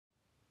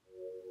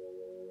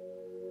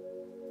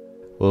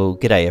Well,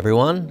 g'day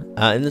everyone.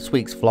 In this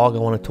week's vlog I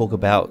want to talk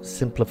about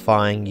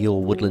simplifying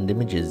your woodland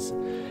images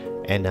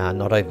and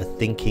not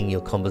overthinking your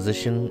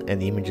composition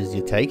and the images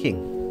you're taking.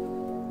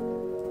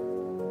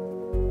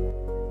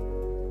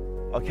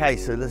 Okay,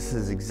 so this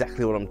is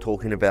exactly what I'm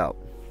talking about.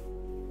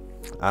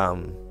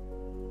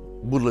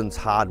 Woodland's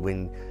hard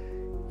when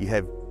you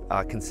have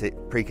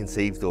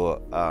preconceived or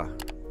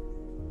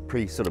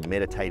sort of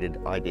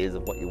meditated ideas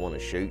of what you want to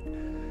shoot,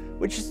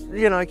 which is,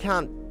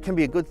 can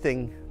be a good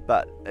thing.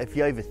 But if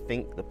you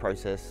overthink the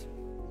process,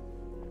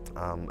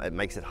 it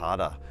makes it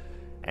harder.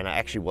 And I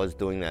actually was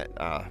doing that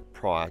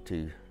prior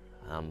to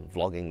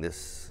vlogging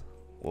this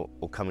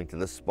or coming to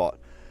this spot.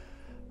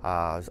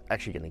 I was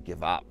actually going to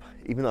give up.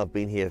 Even though I've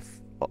been here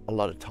a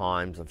lot of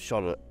times, I've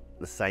shot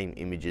the same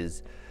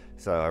images,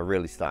 so I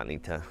really starting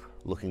to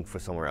looking for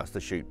somewhere else to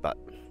shoot. But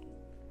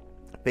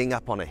being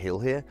up on a hill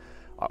here,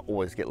 I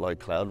always get low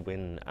cloud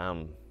when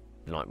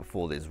the night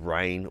before there's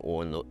rain,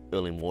 or in the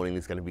early morning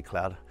there's going to be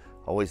cloud.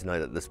 I always know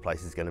that this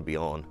place is going to be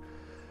on.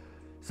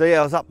 So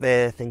yeah, I was up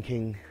there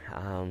thinking,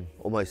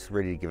 almost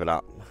ready to give it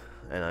up,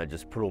 and I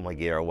just put all my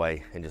gear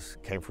away and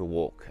just came for a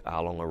walk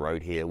along a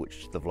road here,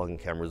 which the vlogging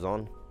camera's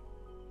on.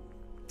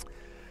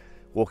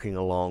 Walking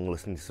along,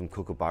 listening to some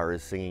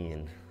kookaburras singing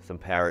and some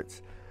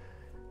parrots,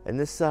 and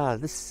this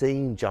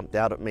scene jumped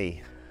out at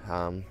me,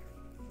 and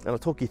I'll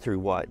talk you through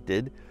why it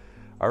did.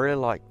 I really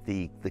like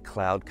the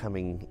cloud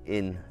coming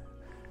in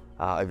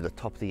over the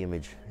top of the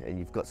image, and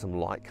you've got some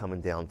light coming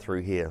down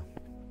through here,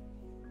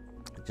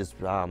 just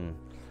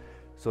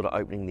sort of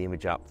opening the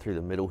image up through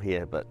the middle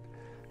here, but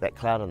that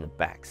cloud on the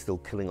back still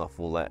killing off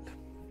all that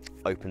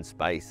open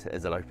space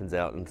as it opens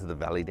out into the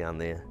valley down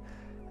there.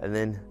 And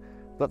then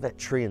got that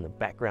tree in the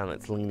background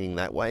that's leaning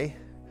that way,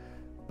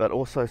 but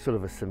also sort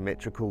of a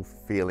symmetrical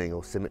feeling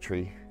or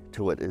symmetry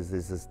to it. There's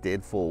this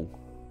deadfall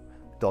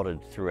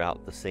dotted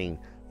throughout the scene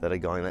that are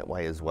going that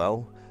way as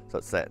well. So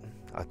it's that,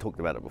 I talked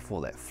about it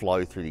before, that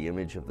flow through the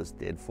image of this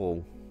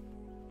deadfall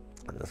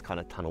and this kind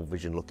of tunnel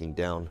vision looking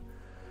down.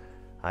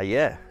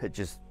 Yeah, it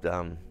just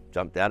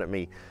jumped out at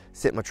me.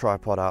 Set my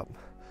tripod up.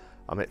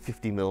 I'm at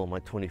 50mm on my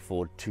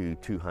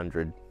 24-200,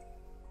 and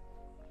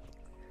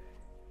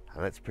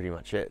that's pretty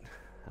much it.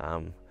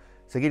 So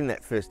getting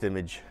that first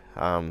image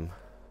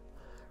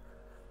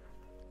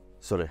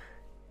sort of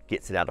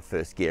gets it out of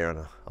first gear, and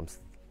I'm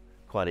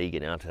quite eager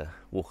now to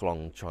walk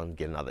along and try and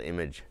get another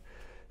image.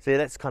 So yeah,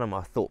 that's kind of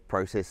my thought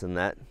process in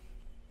that,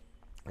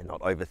 and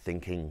not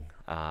overthinking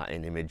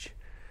an image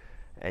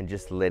and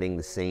just letting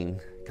the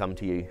scene come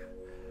to you.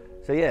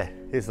 So yeah,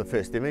 here's the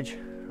first image,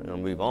 and I'll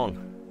move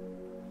on.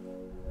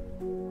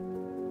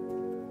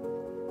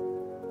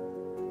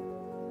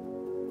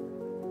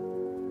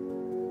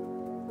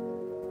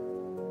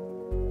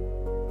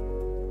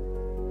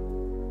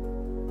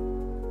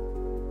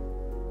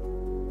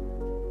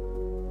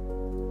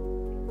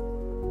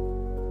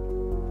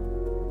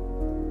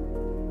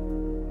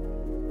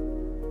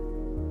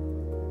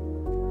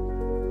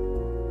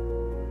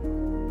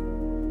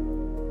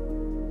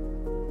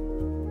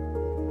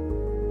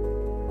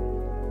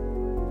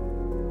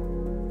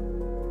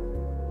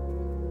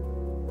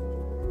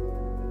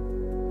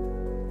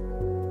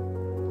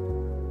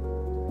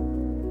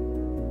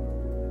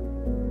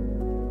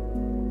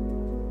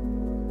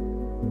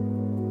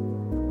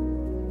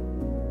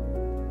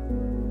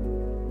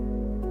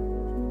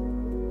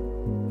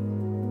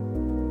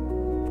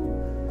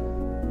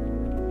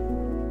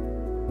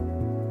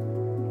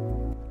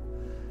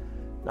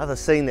 Another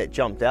scene that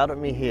jumped out at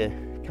me here,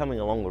 coming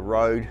along the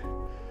road.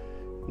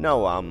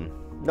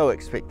 No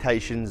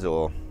expectations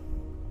or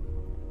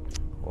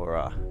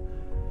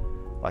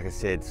like I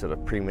said, sort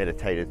of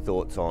premeditated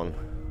thoughts on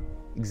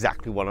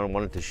exactly what I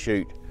wanted to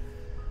shoot.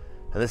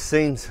 And this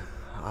scene's,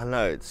 I don't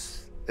know,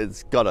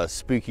 it's got a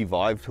spooky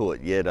vibe to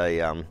it, yet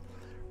a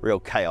real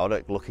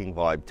chaotic looking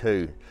vibe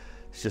too.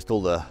 It's just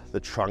all the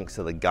trunks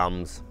of the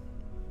gums.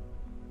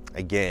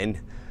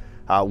 Again,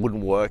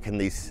 wouldn't work in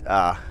these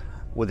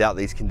without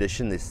these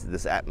conditions,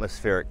 this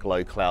atmospheric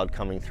low cloud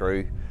coming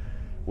through,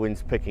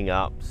 wind's picking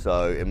up,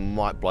 so it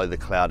might blow the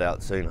cloud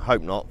out soon.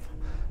 Hope not.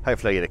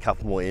 Hopefully I get a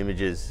couple more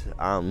images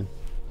and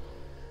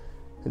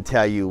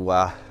tell you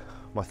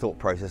my thought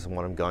process and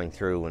what I'm going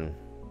through, and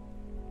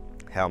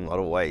how I'm not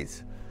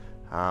always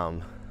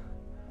come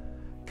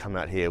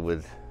out here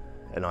with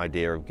an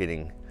idea of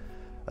getting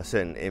a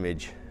certain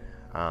image,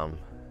 and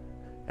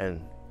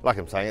like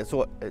I'm saying,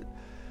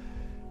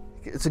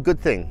 it's a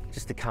good thing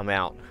just to come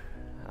out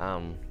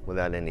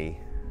without any,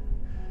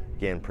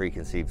 again,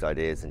 preconceived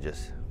ideas, and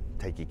just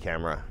take your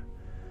camera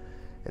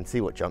and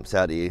see what jumps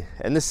out at you.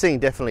 And this scene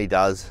definitely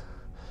does.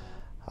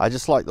 I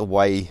just like the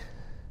way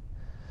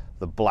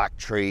the black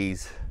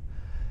trees,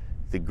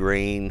 the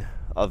green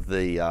of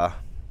the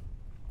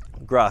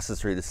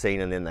grasses through the scene,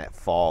 and then that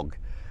fog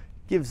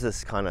gives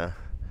this kind of,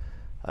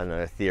 I don't know,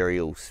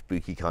 ethereal,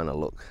 spooky kind of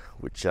look,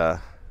 which I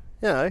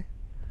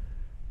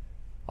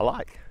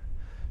like.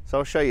 So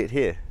I'll show you it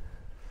here.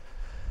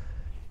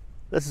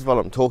 This is what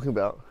I'm talking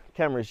about.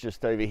 Camera's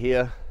just over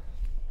here.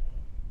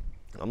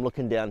 I'm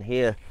looking down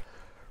here,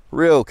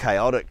 real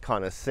chaotic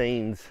kind of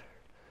scenes.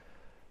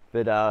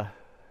 But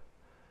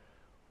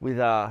with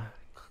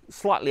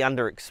slightly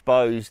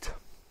underexposed,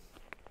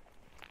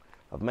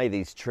 I've made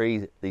these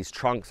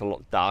trunks a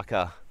lot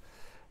darker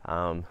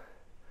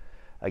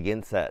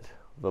against the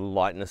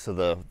lightness of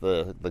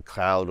the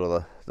cloud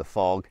or the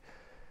fog.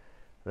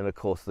 Then of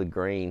course the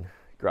green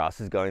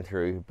grass is going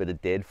through a bit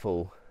of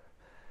deadfall,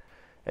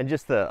 and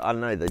just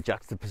the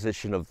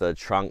juxtaposition of the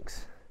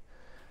trunks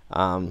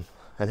and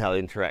how they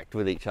interact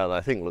with each other,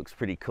 I think looks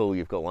pretty cool.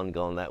 You've got one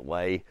going that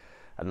way,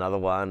 another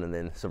one, and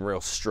then some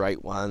real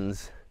straight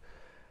ones.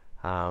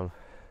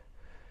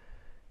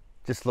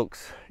 Just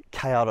looks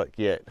chaotic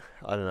yet,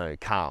 I don't know,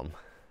 calm,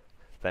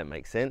 if that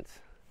makes sense.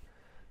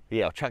 But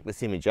yeah, I'll chuck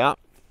this image up.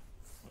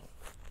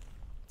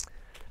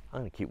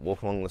 I'm going to keep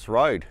walking along this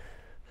road,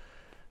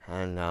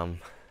 and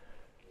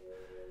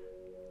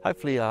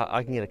hopefully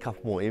I can get a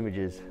couple more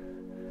images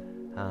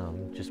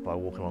just by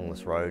walking along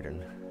this road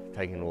and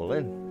taking it all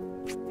in.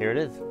 Here it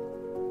is.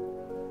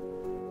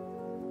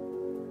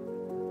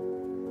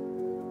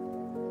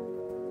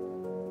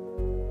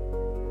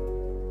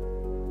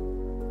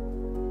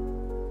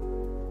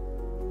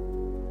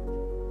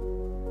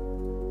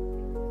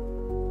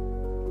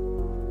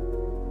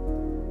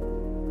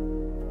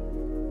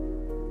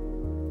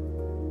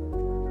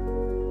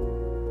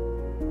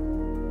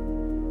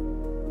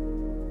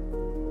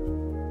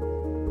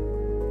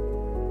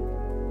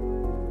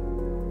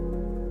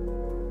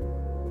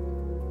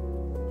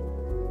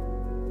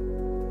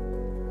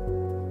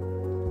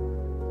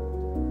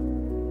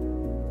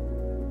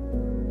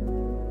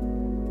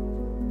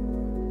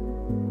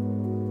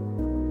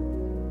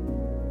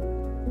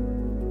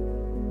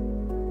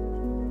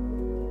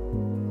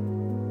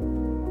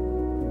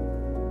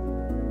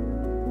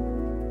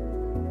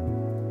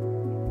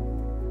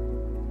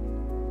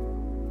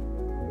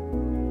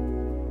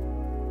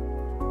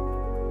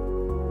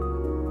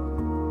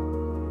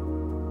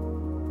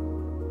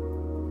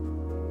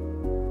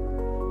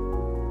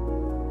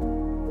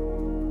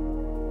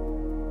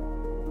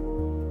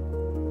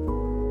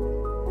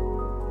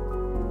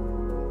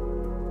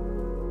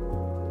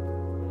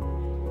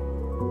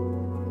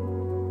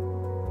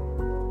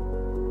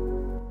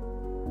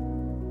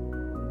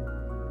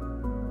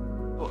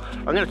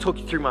 I'm going to talk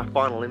you through my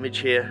final image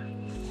here.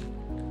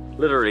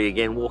 Literally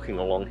again walking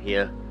along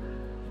here,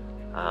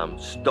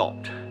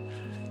 stopped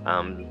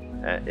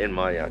in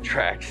my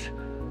tracks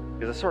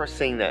because I saw a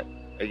scene that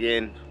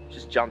again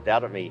just jumped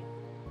out at me,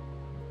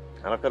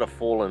 and I've got a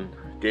fallen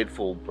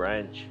deadfall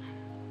branch.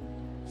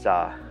 It's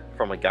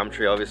from a gum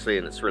tree obviously,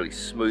 and it's really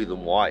smooth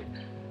and white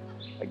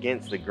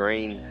against the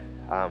green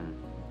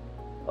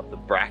of the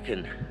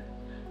bracken,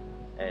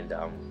 and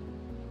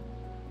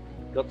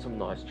got some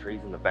nice trees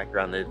in the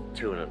background there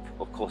too, and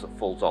of course it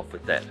falls off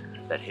with that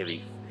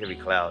heavy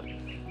cloud.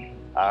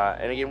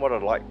 And again, what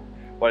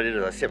I did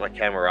is I set my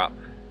camera up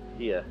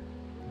here,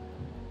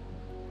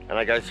 and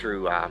I go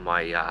through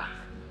my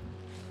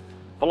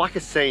for like a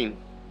scene,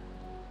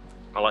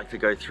 I like to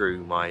go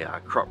through my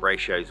crop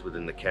ratios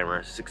within the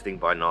camera,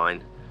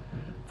 16:9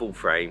 full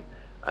frame,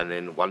 and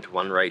then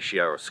 1:1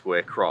 ratio or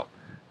square crop.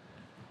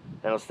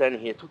 And I was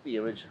standing here, took the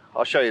image.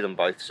 I'll show you them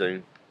both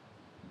soon.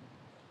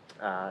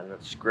 And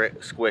the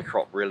square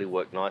crop really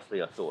worked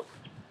nicely, I thought.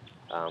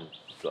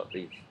 Got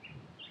these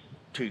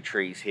two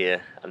trees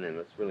here, and then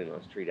this really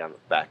nice tree down the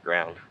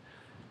background.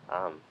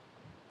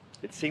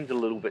 It seemed a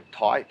little bit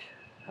tight,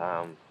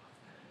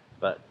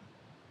 but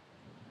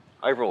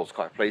overall I was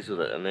quite pleased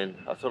with it. And then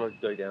I thought I'd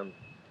go down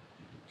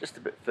just a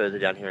bit further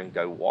down here and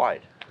go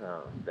wide,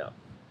 about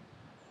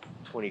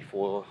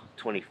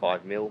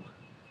 24-25 mil,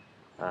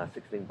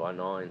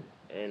 16:9,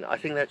 and I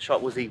think that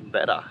shot was even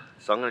better.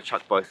 So I'm going to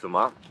chuck both of them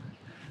up,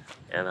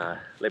 and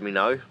let me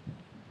know.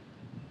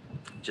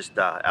 Just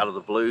out of the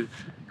blue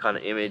kind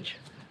of image,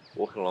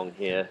 walking along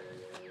here,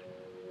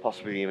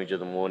 possibly the image of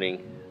the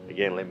morning.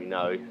 Again, let me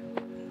know.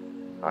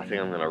 I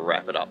think I'm going to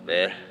wrap it up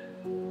there.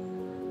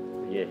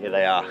 Yeah, here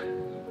they are.